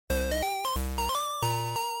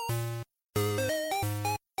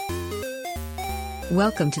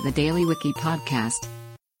Welcome to the Daily Wiki podcast,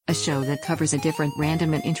 a show that covers a different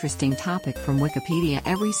random and interesting topic from Wikipedia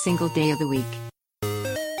every single day of the week.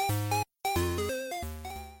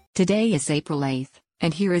 Today is April 8th,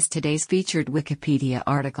 and here is today's featured Wikipedia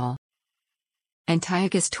article.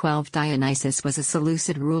 Antiochus XII Dionysius was a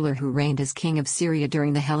Seleucid ruler who reigned as king of Syria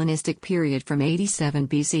during the Hellenistic period from 87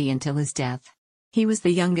 BC until his death. He was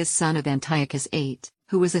the youngest son of Antiochus VIII,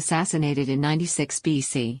 who was assassinated in 96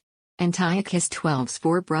 BC. Antiochus XII's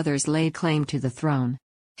four brothers laid claim to the throne.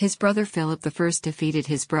 His brother Philip I defeated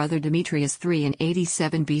his brother Demetrius III in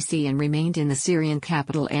 87 BC and remained in the Syrian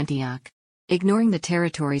capital Antioch. Ignoring the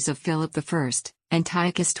territories of Philip I,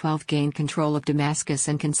 Antiochus XII gained control of Damascus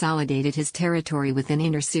and consolidated his territory within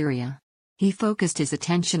Inner Syria. He focused his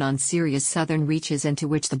attention on Syria's southern reaches into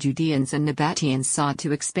which the Judeans and Nabateans sought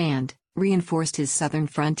to expand, reinforced his southern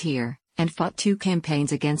frontier, and fought two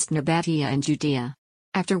campaigns against Nabatea and Judea.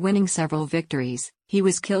 After winning several victories, he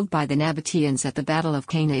was killed by the Nabateans at the Battle of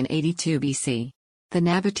Cana in 82 BC. The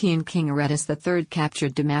Nabatean king Aretas III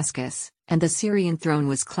captured Damascus, and the Syrian throne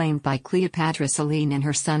was claimed by Cleopatra Selene and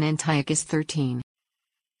her son Antiochus XIII.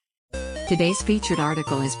 Today's featured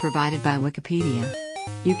article is provided by Wikipedia.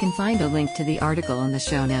 You can find a link to the article in the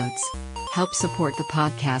show notes. Help support the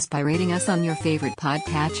podcast by rating us on your favorite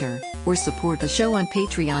podcatcher, or support the show on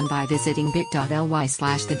Patreon by visiting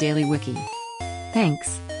bit.ly/thedailywiki.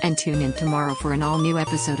 Thanks, and tune in tomorrow for an all-new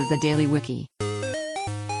episode of the Daily Wiki.